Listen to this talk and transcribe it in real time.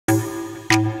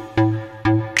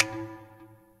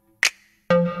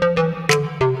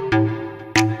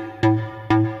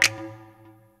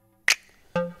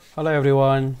Hello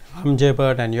everyone, I'm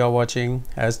Jaypat and you are watching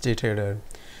SD Trader.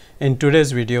 In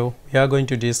today's video, we are going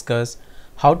to discuss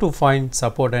how to find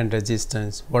support and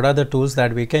resistance. What are the tools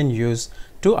that we can use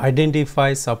to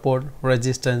identify support,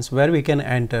 resistance, where we can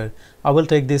enter. I will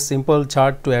take this simple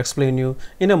chart to explain you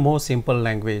in a more simple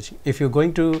language. If you're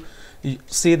going to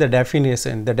see the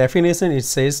definition it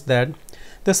says that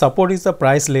the support is the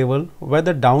price level where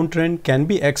the downtrend can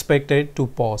be expected to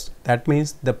pause. That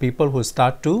means the people who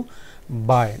start to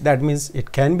buy. That means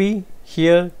it can be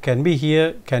here, can be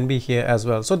here, can be here as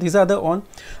well. So these are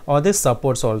the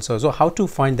supports also. So how to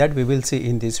find that we will see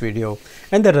in this video.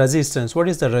 And the resistance, what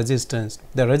is the resistance?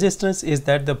 The resistance is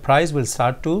that the price will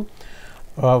start to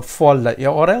fall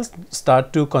or else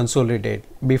start to consolidate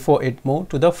before it move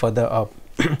to the further up.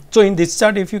 So in this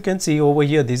chart, if you can see over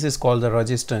here, this is called the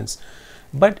resistance.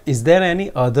 But is there any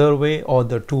other way or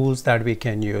the tools that we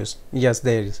can use? Yes,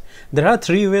 there is. There are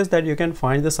three ways that you can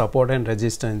find the support and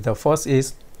resistance. The first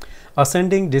is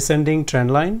ascending, descending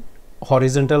trend line,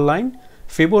 horizontal line,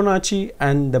 Fibonacci,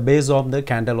 and the base of the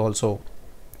candle also.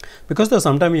 Because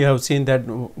sometimes you have seen that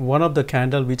one of the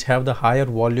candle which have the higher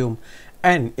volume,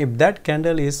 and if that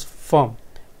candle is firm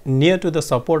near to the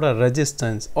support or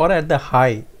resistance or at the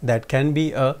high, that can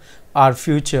be our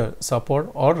future support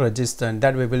or resistance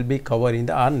that we will be covering in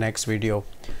our next video.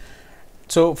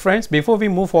 So friends, before we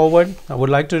move forward, I would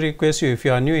like to request you, if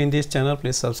you are new in this channel,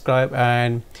 please subscribe,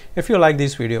 and if you like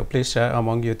this video, please share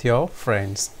among with your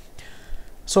friends.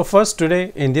 So first,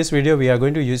 today in this video we are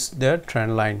going to use the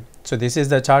trend line. So this is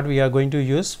the chart we are going to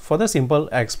use for the simple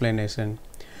explanation.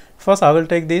 First, I will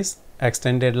take this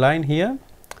extended line here.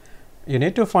 You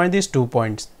need to find these 2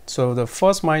 points. So the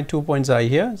first, my 2 points are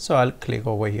here, so I'll click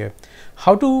over here.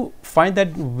 How to find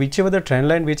that whichever the trend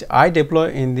line which I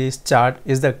deploy in this chart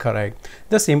is the correct?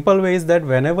 The simple way is that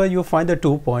whenever you find the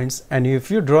 2 points and if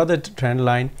you draw the trend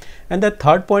line, and the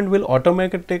third point will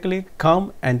automatically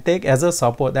come and take as a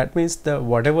support, that means the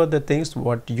whatever the things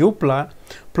what you plot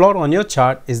on your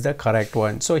chart is the correct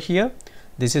one. So here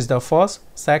this is the first,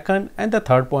 second, and the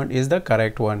third point is the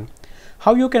correct one.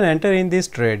 How you can enter in this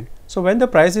trade? So when the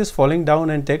price is falling down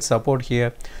and takes support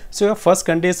here, so your first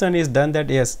condition is done that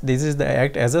yes, this is the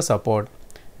act as a support.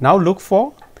 Now look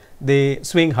for the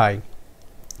swing high.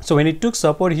 So when it took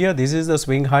support here, this is the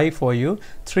swing high for you,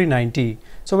 390.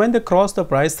 So when they cross the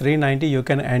price 390, you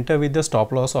can enter with the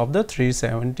stop loss of the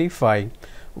 375.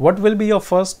 What will be your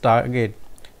first target?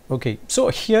 Okay, so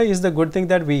here is the good thing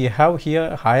that we have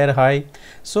here higher high.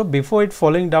 So before it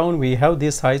falling down, we have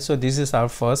this high. So this is our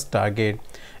first target.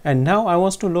 And now I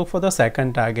want to look for the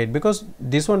second target, because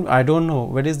this one I don't know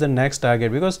what is the next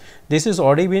target, because this is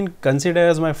already been considered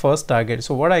as my first target.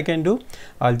 So what I can do,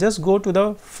 I'll just go to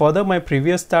the further my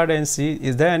previous chart and see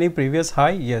is there any previous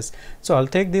high. Yes, so I'll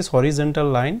take this horizontal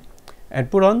line and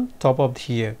put on top of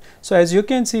here. So as you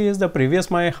can see is the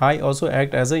previous my high also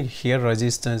act as a here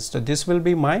resistance. So this will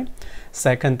be my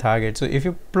second target. So if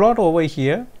you plot over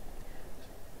here,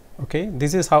 okay,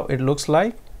 this is how it looks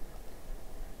like.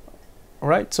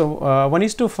 Right, so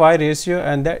 1:5 ratio,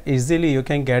 and that easily you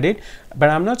can get it, but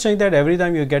I'm not saying that every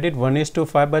time you get it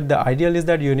 1:5, but the ideal is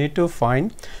that you need to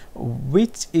find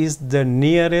which is the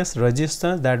nearest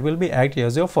resistance that will be act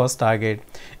as your first target.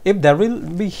 If there will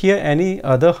be here any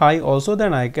other high also,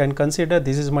 then I can consider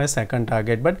this is my second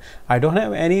target, but I don't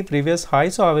have any previous high,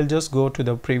 so I will just go to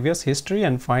the previous history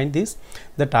and find this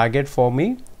the target for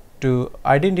me to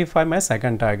identify my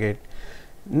second target.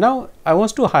 Now I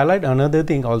want to highlight another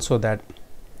thing also, that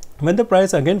when the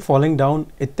price again falling down,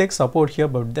 it takes support here,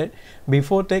 but that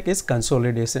before take is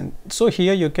consolidation. So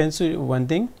here you can see one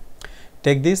thing,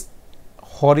 take this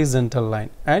horizontal line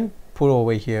and put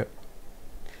over here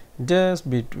just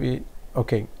between,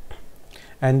 okay,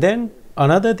 and then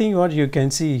another thing what you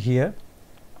can see here,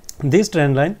 this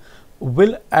trend line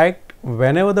will act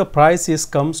whenever the price is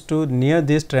comes to near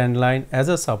this trend line as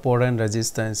a support and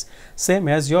resistance, same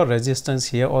as your resistance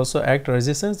here also act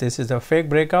resistance. This is a fake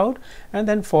breakout and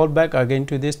then fall back again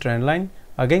to this trend line,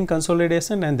 again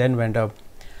consolidation, and then went up.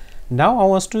 Now I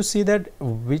want to see that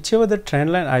whichever the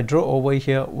trend line I draw over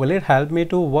here, will it help me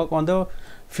to work on the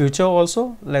future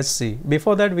also? Let's see.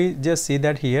 Before that, we just see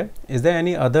that here is there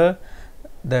any other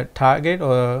the target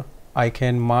or I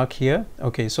can mark here.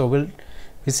 Okay, so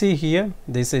we see here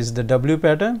this is the W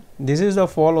pattern, this is the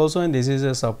fall also, and this is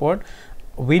a support.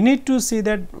 We need to see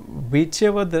that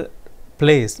whichever the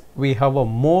place we have a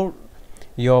more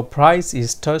your price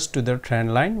is touched to the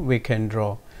trend line, we can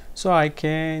draw. So I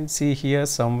can see here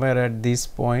somewhere at this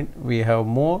point we have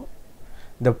more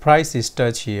the price is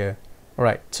touched here.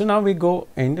 Right, so now we go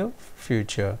in the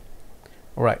future.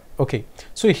 Right, okay,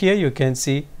 so here you can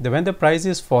see that when the price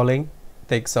is falling,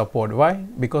 take support. Why?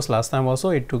 Because last time also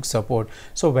it took support.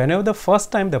 So whenever the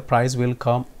first time the price will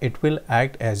come, it will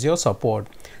act as your support.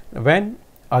 When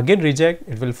again reject,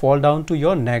 it will fall down to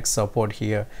your next support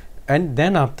here, and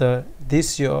then after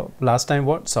this your last time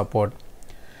what support.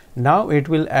 Now it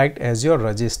will act as your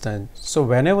resistance. So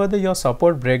whenever your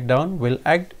support breakdown will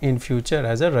act in future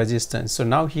as a resistance. So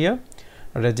now here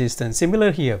resistance.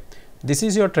 Similar here, this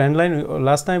is your trend line,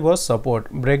 last time was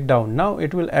support, breakdown, now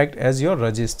it will act as your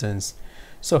resistance.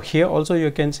 So here also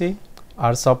you can see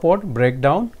our support,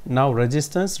 breakdown, now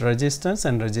resistance, resistance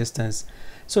and resistance.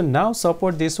 So now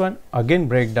support, this one again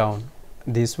breakdown,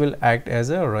 this will act as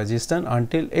a resistance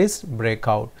until its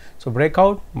breakout. So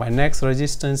breakout, my next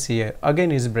resistance here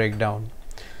again is breakdown.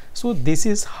 So this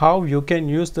is how you can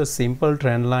use the simple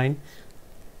trend line,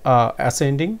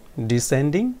 ascending,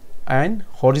 descending and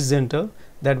horizontal,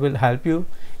 that will help you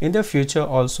in the future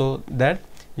also, that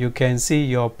you can see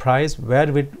your price where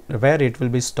it will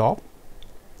be stopped,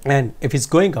 and if it's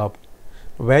going up,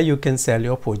 where you can sell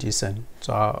your position.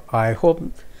 So I hope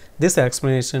this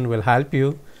explanation will help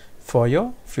you for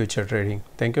your future trading.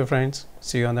 Thank you friends,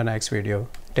 see you on the next video.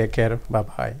 Take care, bye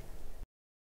bye.